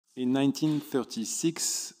In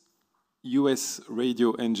 1936, US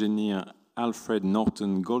radio engineer Alfred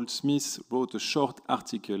Norton Goldsmith wrote a short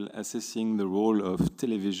article assessing the role of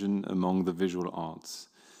television among the visual arts.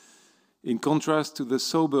 In contrast to the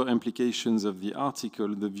sober implications of the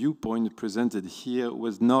article, the viewpoint presented here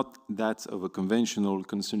was not that of a conventional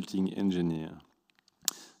consulting engineer.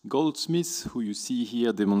 Goldsmith, who you see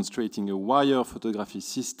here demonstrating a wire photography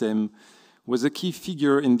system, was a key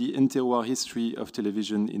figure in the interwar history of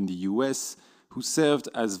television in the US, who served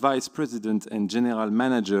as vice president and general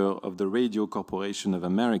manager of the Radio Corporation of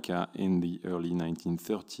America in the early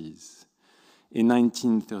 1930s. In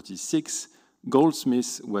 1936,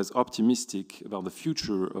 Goldsmith was optimistic about the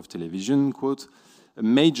future of television, quote, a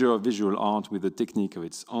major visual art with a technique of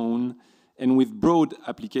its own, and with broad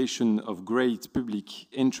application of great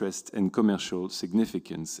public interest and commercial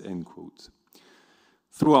significance, end quote.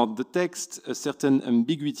 Throughout the text, a certain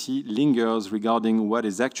ambiguity lingers regarding what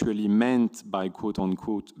is actually meant by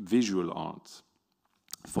quote-unquote visual art.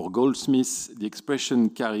 For Goldsmith, the expression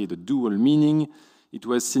carried a dual meaning. It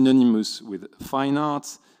was synonymous with fine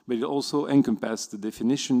art, but it also encompassed the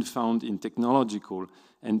definition found in technological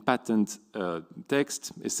and patent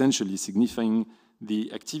text, essentially signifying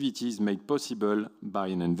the activities made possible by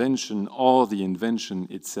an invention or the invention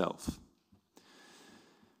itself.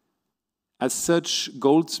 As such,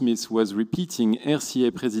 Goldsmith was repeating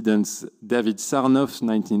RCA President David Sarnoff's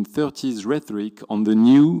 1930s rhetoric on the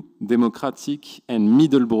new, democratic, and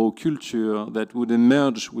middlebrow culture that would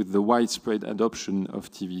emerge with the widespread adoption of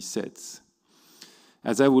TV sets.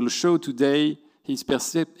 As I will show today, his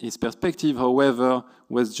perspective, however,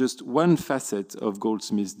 was just one facet of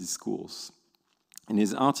Goldsmith's discourse. In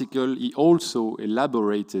his article, he also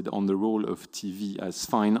elaborated on the role of TV as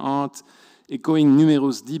fine art, echoing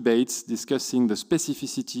numerous debates discussing the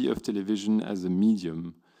specificity of television as a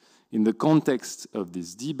medium. In the context of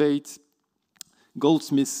this debate,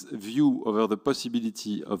 Goldsmith's view over the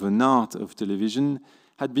possibility of an art of television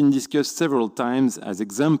had been discussed several times as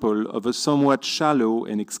example of a somewhat shallow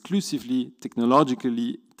and exclusively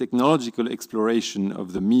technological exploration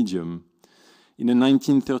of the medium. In a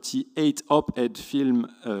 1938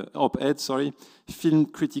 film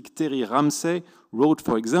critic Terry Ramsey wrote,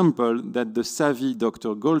 for example, that the savvy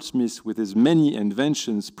Dr. Goldsmith, with his many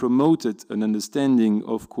inventions, promoted an understanding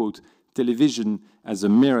of, quote, television as a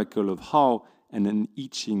miracle of how and an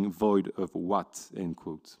itching void of what, end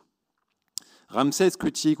quote. Ramsey's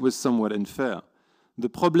critique was somewhat unfair. The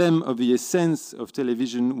problem of the essence of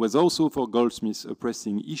television was also for Goldsmith a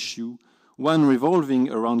pressing issue, one revolving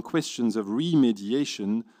around questions of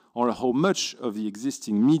remediation or how much of the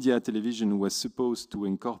existing media television was supposed to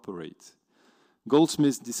incorporate.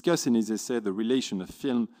 Goldsmith discussed in his essay the relation of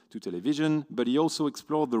film to television, but he also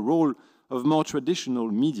explored the role of more traditional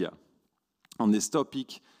media. On this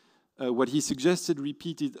topic, what he suggested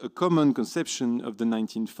repeated a common conception of the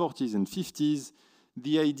 1940s and 50s,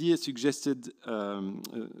 the idea suggested,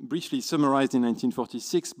 briefly summarized in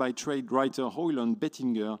 1946 by trade writer Hoyland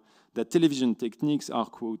Bettinger, that television techniques are,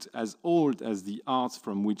 quote, as old as the arts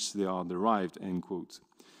from which they are derived, end quote.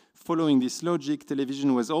 Following this logic,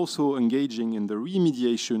 television was also engaging in the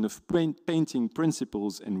remediation of painting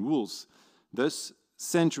principles and rules. Thus,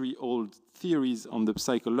 century-old theories on the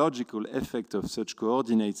psychological effect of such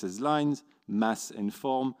coordinates as lines, mass, and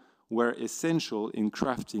form were essential in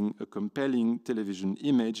crafting a compelling television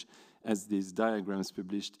image, as these diagrams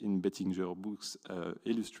published in Bettinger's books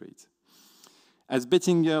illustrate. As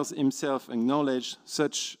Bettinger himself acknowledged,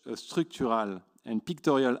 such a structural and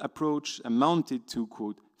pictorial approach amounted to,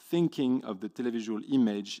 quote, thinking of the televisual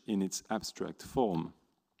image in its abstract form.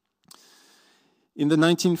 In the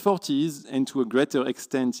 1940s, and to a greater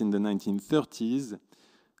extent in the 1930s,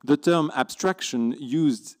 the term abstraction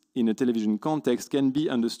used in a television context can be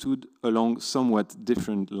understood along somewhat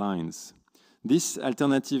different lines. This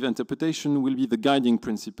alternative interpretation will be the guiding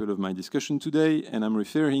principle of my discussion today, and I'm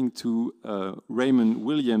referring to Raymond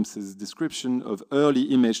Williams's description of early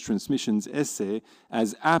image transmissions essay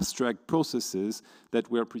as abstract processes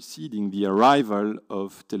that were preceding the arrival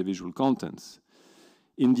of televisual contents.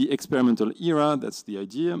 In the experimental era, that's the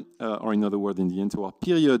idea, or in other words, in the interwar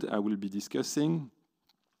period I will be discussing,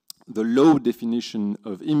 the low definition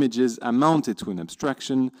of images amounted to an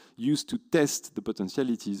abstraction used to test the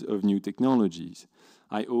potentialities of new technologies.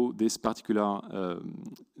 I owe this particular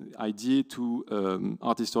idea to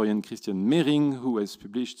art historian Christian Mehring, who has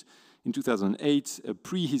published in 2008 a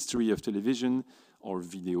prehistory of television or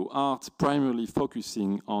video art, primarily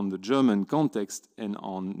focusing on the German context and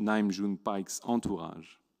on Naim June Paik's entourage.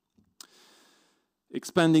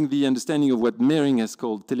 Expanding the understanding of what Mehring has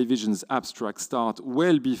called television's abstract start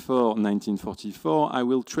well before 1944, I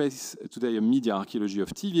will trace today a media archaeology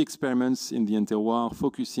of TV experiments in the Interwar,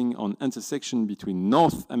 focusing on intersection between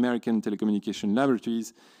North American telecommunication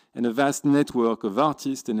laboratories and a vast network of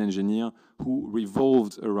artists and engineers who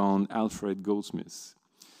revolved around Alfred Goldsmith.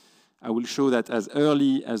 I will show that as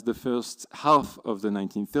early as the first half of the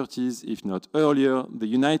 1930s, if not earlier, the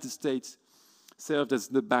United States served as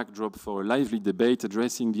the backdrop for a lively debate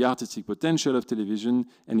addressing the artistic potential of television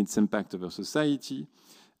and its impact over society,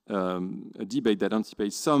 a debate that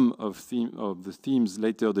anticipates some of the themes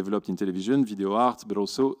later developed in television, video art, but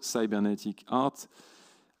also cybernetic art.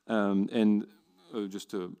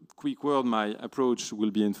 Just a quick word, my approach will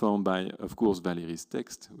be informed by, of course, Valerie's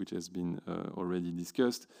text, which has been already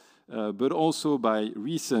discussed, but also by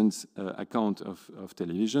recent account of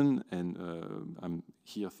television, and I'm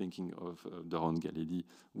here thinking of Doron Galedi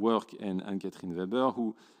work and Anne-Catherine Weber,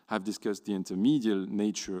 who have discussed the intermediate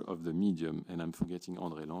nature of the medium, and I'm forgetting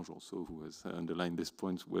André Lange also, who has underlined this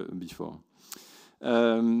point before.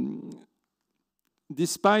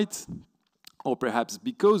 Despite, or perhaps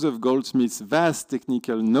because of Goldsmith's vast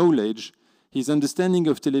technical knowledge, his understanding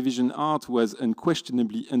of television art was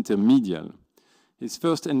unquestionably intermediate. His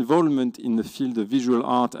first involvement in the field of visual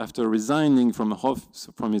art after resigning from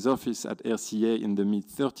his office at RCA in the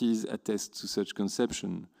mid-30s attests to such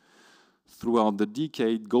conception. Throughout the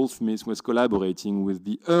decade, Goldsmith was collaborating with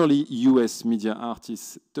the early US media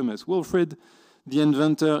artist Thomas Wilfred, the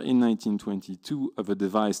inventor in 1922 of a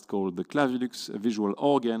device called the Clavilux, a visual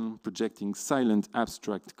organ projecting silent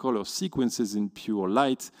abstract color sequences in pure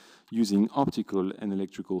light using optical and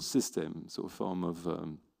electrical systems, so a form of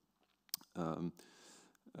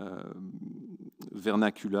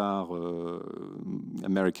vernacular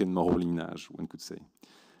American Morelinage, one could say.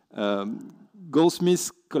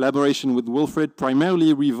 Goldsmith's collaboration with Wilfred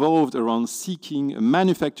primarily revolved around seeking a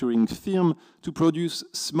manufacturing firm to produce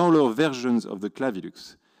smaller versions of the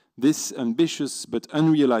Clavilux. This ambitious but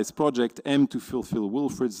unrealized project aimed to fulfill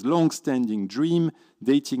Wilfred's long-standing dream,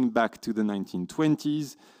 dating back to the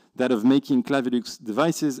 1920s, that of making Clavilux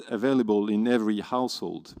devices available in every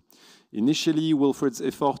household. Initially, Wilfred's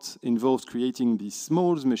effort involved creating this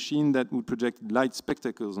small machine that would project light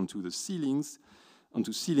spectacles onto ceilings,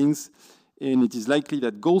 and it is likely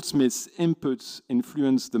that Goldsmith's inputs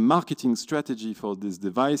influenced the marketing strategy for this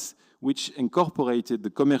device, which incorporated the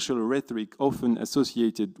commercial rhetoric often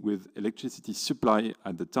associated with electricity supply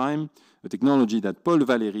at the time, a technology that Paul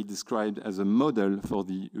Valéry described as a model for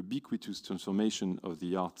the ubiquitous transformation of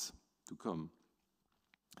the art to come.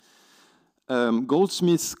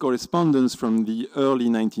 Goldsmith's correspondence from the early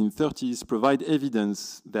 1930s provide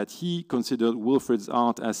evidence that he considered Wilfred's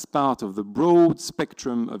art as part of the broad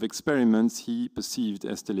spectrum of experiments he perceived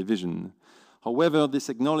as television. However, this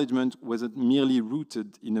acknowledgement wasn't merely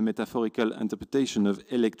rooted in a metaphorical interpretation of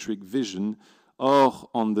electric vision or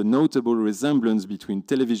on the notable resemblance between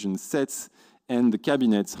television sets and the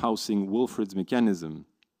cabinets housing Wilfred's mechanism.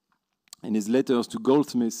 In his letters to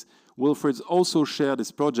Goldsmith, Wilfred also shared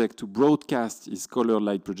his project to broadcast his color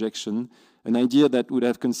light projection, an idea that would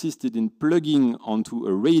have consisted in plugging onto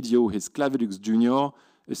a radio his Clavilux Junior,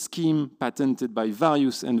 a scheme patented by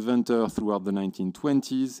various inventors throughout the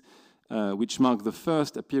 1920s, which marked the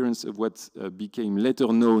first appearance of what became later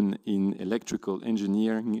known in electrical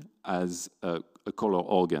engineering as a color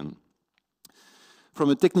organ. From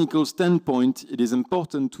a technical standpoint, it is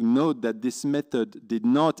important to note that this method did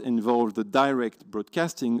not involve the direct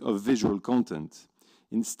broadcasting of visual content.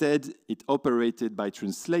 Instead, it operated by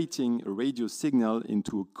translating a radio signal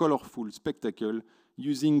into a colorful spectacle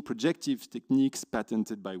using projective techniques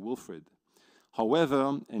patented by Wilfred.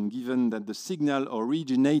 However, and given that the signal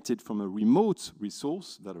originated from a remote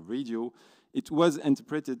resource, that of radio, it was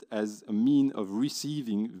interpreted as a means of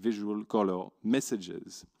receiving visual color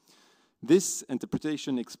messages. This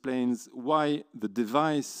interpretation explains why the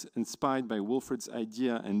device inspired by Wilfred's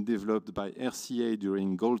idea and developed by RCA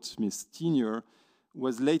during Goldsmith's tenure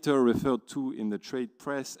was later referred to in the trade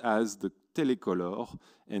press as the Telecolor,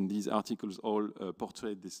 and these articles all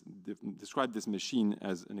describe this machine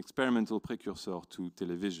as an experimental precursor to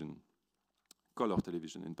television, color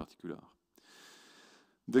television in particular.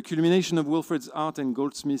 The culmination of Wilfred's art and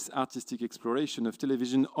Goldsmith's artistic exploration of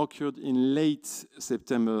television occurred in late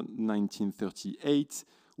September 1938,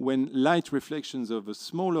 when light reflections of a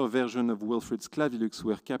smaller version of Wilfred's Clavilux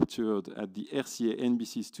were captured at the RCA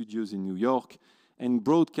NBC studios in New York and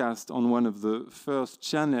broadcast on one of the first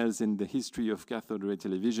channels in the history of cathode ray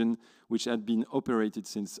television, which had been operated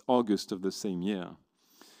since August of the same year.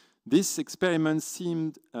 This experiment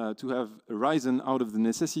seemed to have arisen out of the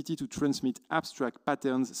necessity to transmit abstract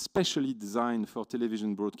patterns specially designed for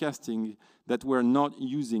television broadcasting that were not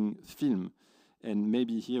using film. And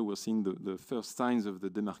maybe here we're seeing the first signs of the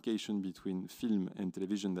demarcation between film and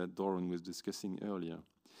television that Doron was discussing earlier.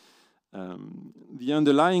 The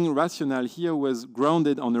underlying rationale here was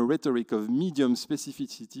grounded on a rhetoric of medium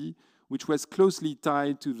specificity, which was closely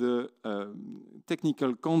tied to the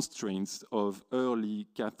technical constraints of early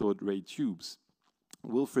cathode ray tubes.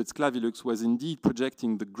 Wilfrid's Clavilux was indeed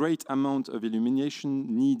projecting the great amount of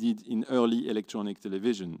illumination needed in early electronic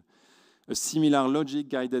television. A similar logic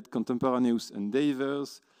guided contemporaneous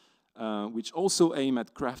endeavors, which also aim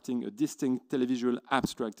at crafting a distinct televisual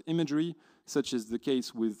abstract imagery, such as the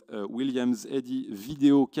case with Williams Eddy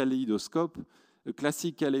video kaleidoscope, a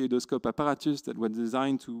classic kaleidoscope apparatus that was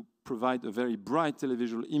designed to provide a very bright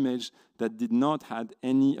televisual image that did not have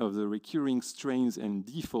any of the recurring strains and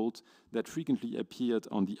default that frequently appeared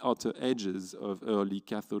on the outer edges of early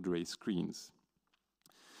cathode ray screens.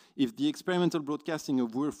 If the experimental broadcasting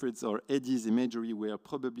of Wilfrid's or Eddy's imagery were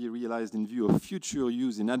probably realized in view of future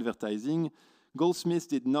use in advertising, Goldsmith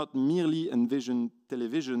did not merely envision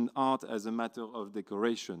television art as a matter of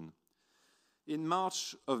decoration. In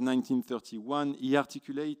March of 1931, he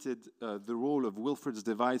articulated the role of Wilfrid's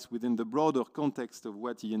device within the broader context of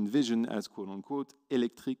what he envisioned as, quote-unquote,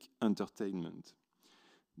 electric entertainment.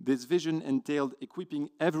 This vision entailed equipping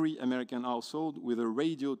every American household with a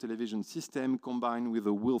radio television system combined with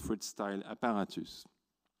a Wilfrid-style apparatus.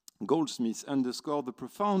 Goldsmith underscored the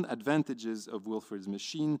profound advantages of Wilfrid's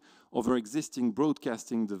machine over existing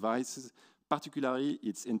broadcasting devices, particularly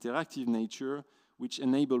its interactive nature, which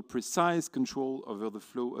enabled precise control over the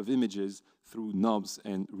flow of images through knobs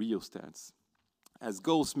and rheostats. As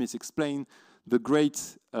Goldsmith explained, the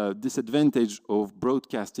great disadvantage of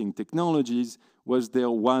broadcasting technologies was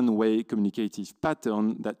their one-way communicative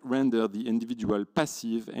pattern that rendered the individual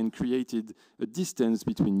passive and created a distance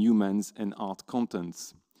between humans and art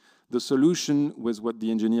contents. The solution was what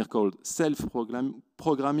the engineer called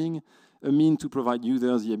self-programming, a means to provide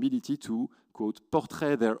users the ability to, quote,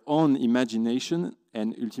 portray their own imagination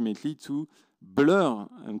and ultimately to blur,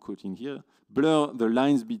 I'm quoting here, blur the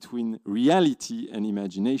lines between reality and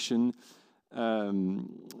imagination,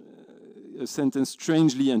 a sentence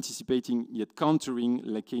strangely anticipating yet countering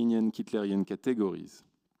Lacanian Hitlerian categories.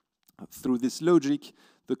 Through this logic,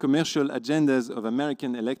 the commercial agendas of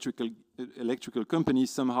American electrical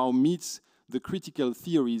companies somehow meets the critical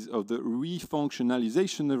theories of the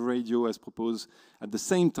refunctionalization of radio as proposed at the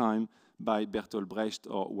same time by Bertolt Brecht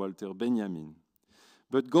or Walter Benjamin.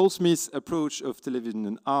 But Goldsmith's approach of television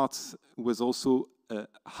and art was also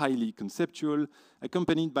highly conceptual,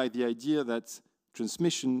 accompanied by the idea that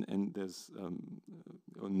transmission, and there's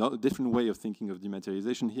a different way of thinking of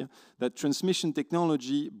dematerialization here, that transmission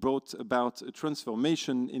technology brought about a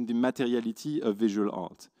transformation in the materiality of visual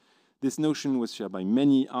art. This notion was shared by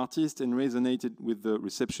many artists and resonated with the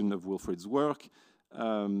reception of Wilfrid's work,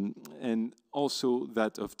 and also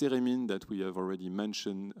that of Theremin that we have already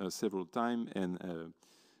mentioned several times, and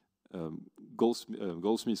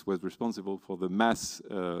Goldsmith was responsible for the mass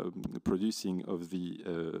producing of the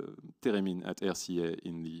Theremin at RCA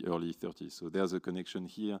in the early 30s. So there's a connection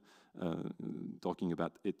here talking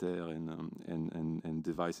about ether and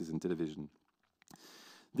devices and television.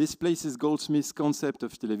 This places Goldsmith's concept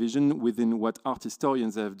of television within what art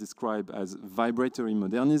historians have described as vibratory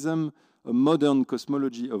modernism, a modern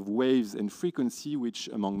cosmology of waves and frequency which,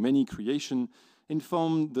 among many creations,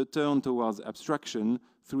 informed the turn towards abstraction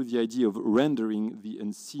through the idea of rendering the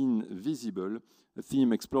unseen visible, a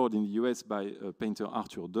theme explored in the US by painter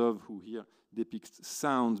Arthur Dove, who here depicts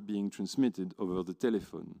sound being transmitted over the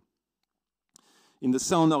telephone. In the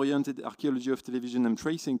sound-oriented archaeology of television I'm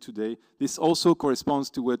tracing today, this also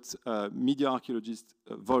corresponds to what media archaeologist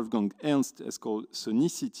Wolfgang Ernst has called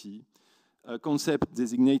sonicity, a concept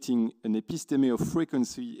designating an episteme of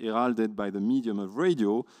frequency heralded by the medium of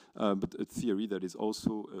radio, but a theory that is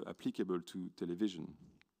also applicable to television.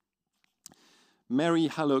 Mary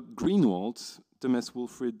Hallock Greenwald, Thomas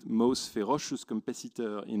Wilfrid's most ferocious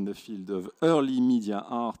competitor in the field of early media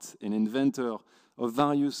art and inventor of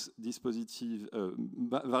various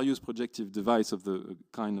projective devices of the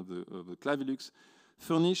kind of the Clavilux,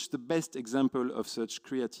 furnished the best example of such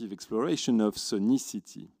creative exploration of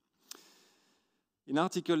sonicity. In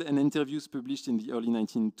articles and interviews published in the early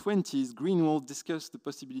 1920s, Greenwald discussed the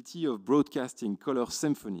possibility of broadcasting color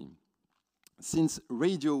symphony. Since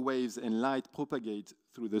radio waves and light propagate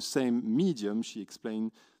through the same medium, she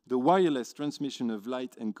explained, the wireless transmission of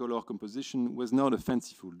light and color composition was not a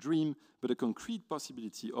fanciful dream, but a concrete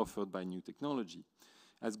possibility offered by new technology.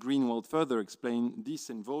 As Greenwald further explained,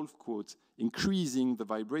 this involved, quote, increasing the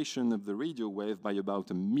vibration of the radio wave by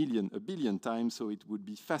about a billion times so it would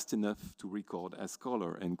be fast enough to record as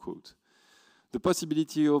color, end quote. The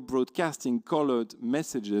possibility of broadcasting colored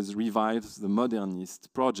messages revives the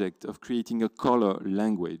modernist project of creating a color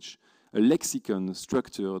language, a lexicon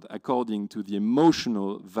structured according to the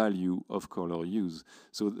emotional value of color use.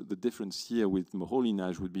 So the difference here with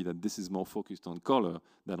Moholy-Nagy would be that this is more focused on color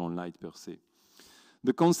than on light per se.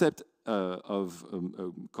 The concept of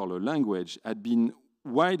color language had been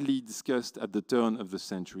widely discussed at the turn of the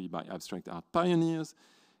century by abstract art pioneers,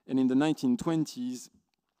 and in the 1920s,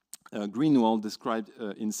 Greenwald described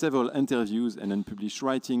in several interviews and unpublished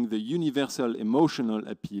writing the universal emotional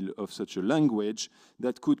appeal of such a language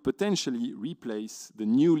that could potentially replace the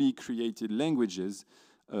newly created languages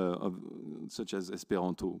such as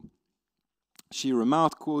Esperanto. She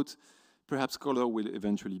remarked, quote, perhaps color will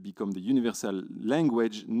eventually become the universal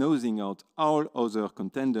language, nosing out all other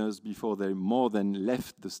contenders before they more than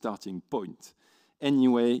left the starting point.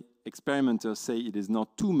 Anyway, experimenters say it is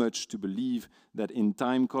not too much to believe that in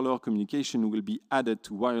time color communication will be added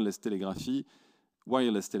to wireless telegraphy,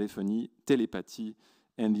 wireless telephony, telepathy,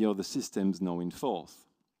 and the other systems now in force.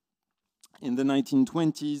 In the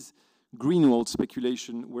 1920s, Greenwald's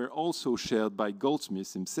speculations were also shared by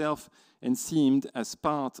Goldsmith himself and seemed as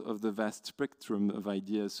part of the vast spectrum of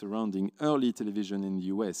ideas surrounding early television in the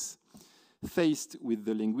US. Faced with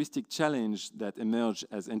the linguistic challenge that emerged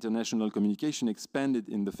as international communication expanded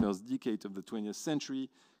in the first decade of the 20th century,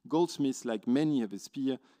 Goldsmith, like many of his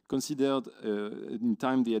peers, considered in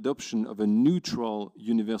time the adoption of a neutral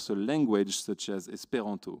universal language such as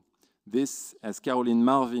Esperanto. This, as Caroline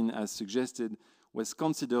Marvin has suggested, was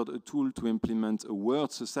considered a tool to implement a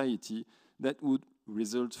word society that would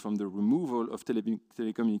result from the removal of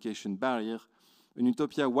telecommunication barriers, an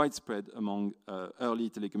utopia widespread among early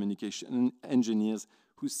telecommunication engineers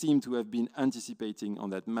who seem to have been anticipating on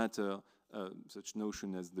that matter such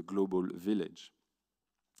notion as the global village.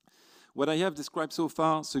 What I have described so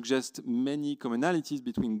far suggests many commonalities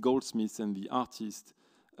between Goldsmith and the artist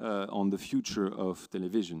on the future of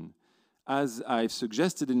television. As I've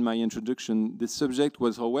suggested in my introduction, this subject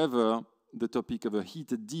was, however, the topic of a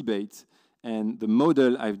heated debate, and the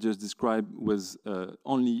model I've just described was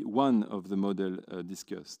only one of the models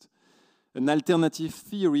discussed. An alternative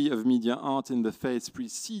theory of media art in the phase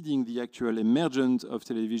preceding the actual emergence of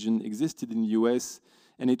television existed in the US,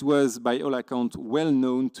 and it was, by all accounts, well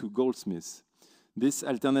known to Goldsmith. This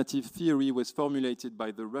alternative theory was formulated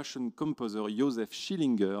by the Russian composer Joseph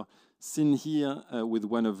Schillinger, seen here with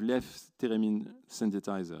one of Lev's theremin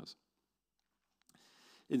synthesizers.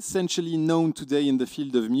 Essentially known today in the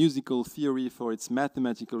field of musical theory for its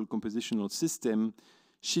mathematical compositional system,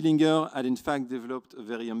 Schillinger had in fact developed a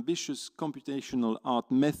very ambitious computational art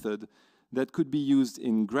method that could be used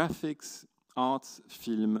in graphics, art,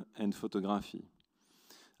 film, and photography.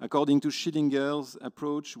 According to Schillinger's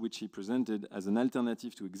approach, which he presented as an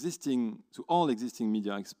alternative to all existing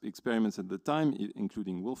media experiments at the time,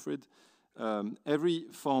 including Wilfrid, every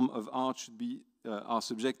form of art should be are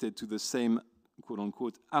subjected to the same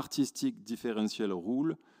quote-unquote artistic differential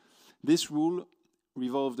rule. This rule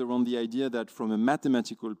revolved around the idea that from a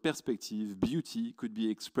mathematical perspective, beauty could be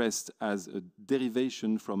expressed as a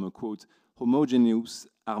derivation from a quote homogeneous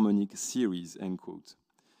harmonic series, end quote.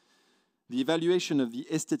 The evaluation of the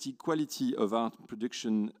aesthetic quality of art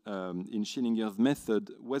production in Schillinger's method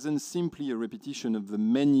wasn't simply a repetition of the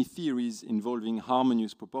many theories involving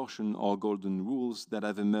harmonious proportion or golden rules that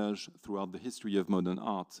have emerged throughout the history of modern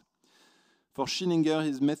art. For Schillinger,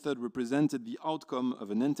 his method represented the outcome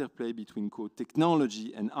of an interplay between, quote,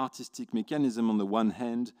 technology and artistic mechanism on the one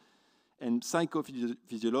hand, and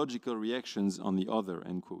psychophysiological reactions on the other,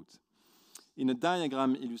 end quote. In a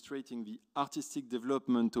diagram illustrating the artistic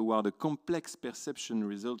development toward a complex perception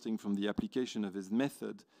resulting from the application of his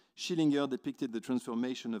method, Schillinger depicted the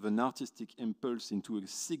transformation of an artistic impulse into a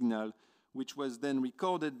signal which was then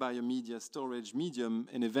recorded by a media storage medium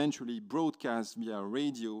and eventually broadcast via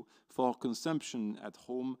radio for consumption at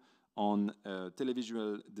home on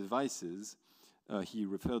televisual devices, he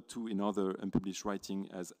referred to in other unpublished writing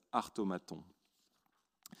as automaton.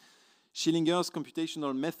 Schillinger's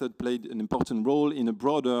computational method played an important role in a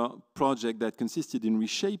broader project that consisted in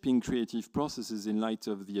reshaping creative processes in light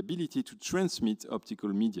of the ability to transmit optical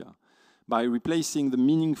media. By replacing the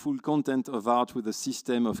meaningful content of art with a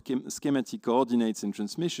system of schematic coordinates and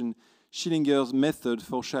transmission, Schillinger's method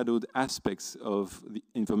foreshadowed aspects of the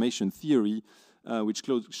information theory, which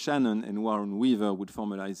Claude Shannon and Warren Weaver would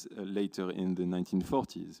formalize later in the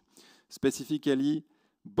 1940s. Specifically,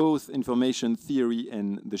 Both information theory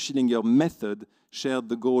and the Schillinger method shared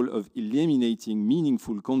the goal of eliminating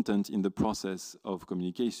meaningful content in the process of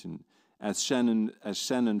communication. As Shannon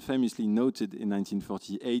famously noted in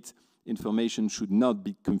 1948, information should not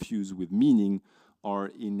be confused with meaning,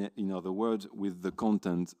 or in other words, with the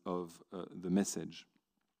content of the message.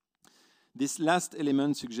 This last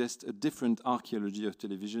element suggests a different archaeology of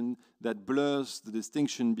television that blurs the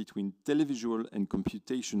distinction between televisual and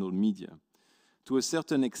computational media. To a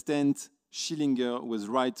certain extent, Schillinger was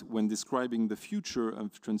right when describing the future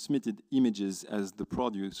of transmitted images as the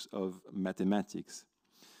produce of mathematics.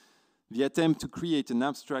 The attempt to create an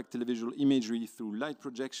abstract televisual imagery through light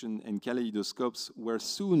projection and kaleidoscopes were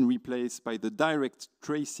soon replaced by the direct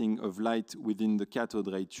tracing of light within the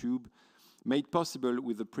cathode ray tube, made possible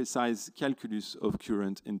with the precise calculus of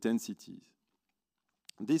current intensities.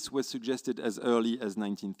 This was suggested as early as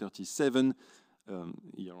 1937,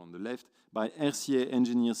 here on the left, by RCA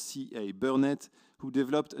engineer C.A. Burnett, who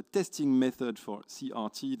developed a testing method for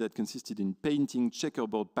CRT that consisted in painting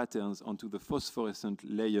checkerboard patterns onto the phosphorescent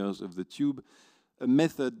layers of the tube, a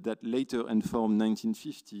method that later informed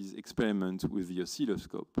 1950s experiment with the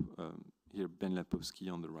oscilloscope. Here, Ben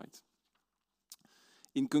Lapowski on the right.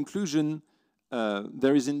 In conclusion,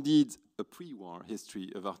 there is indeed a pre-war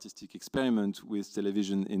history of artistic experiment with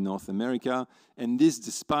television in North America, and this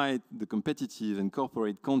despite the competitive and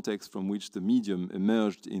corporate context from which the medium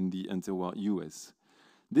emerged in the interwar US.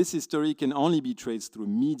 This history can only be traced through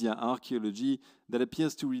media archaeology that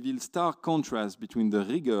appears to reveal stark contrast between the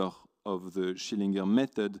rigor of the Schillinger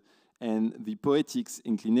method and the poetics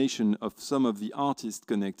inclination of some of the artists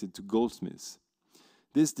connected to Goldsmiths.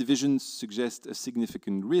 This division suggests a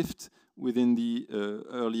significant rift within the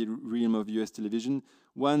early realm of US television.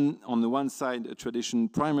 On the one side, a tradition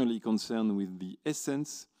primarily concerned with the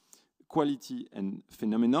essence, quality, and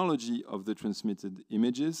phenomenology of the transmitted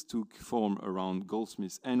images took form around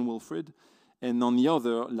Goldsmith and Wilfrid, and on the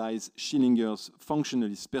other lies Schillinger's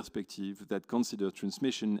functionalist perspective that considered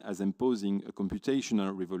transmission as imposing a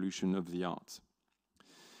computational revolution of the art.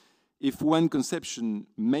 If one conception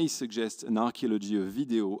may suggest an archaeology of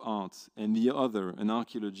video art and the other an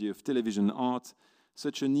archaeology of television art,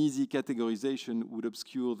 such an easy categorization would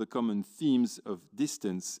obscure the common themes of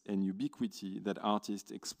distance and ubiquity that artists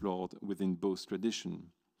explored within both traditions.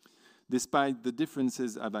 Despite the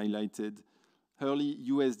differences I've highlighted, early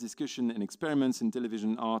US discussion and experiments in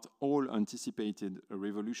television art all anticipated a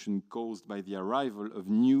revolution caused by the arrival of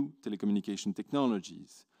new telecommunication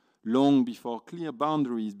technologies. Long before clear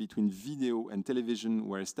boundaries between video and television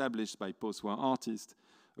were established by post-war artists,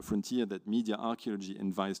 a frontier that media archaeology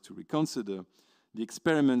invites to reconsider, the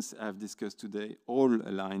experiments I've discussed today all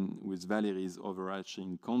align with Valerie's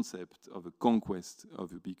overarching concept of a conquest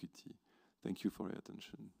of ubiquity. Thank you for your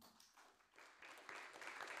attention.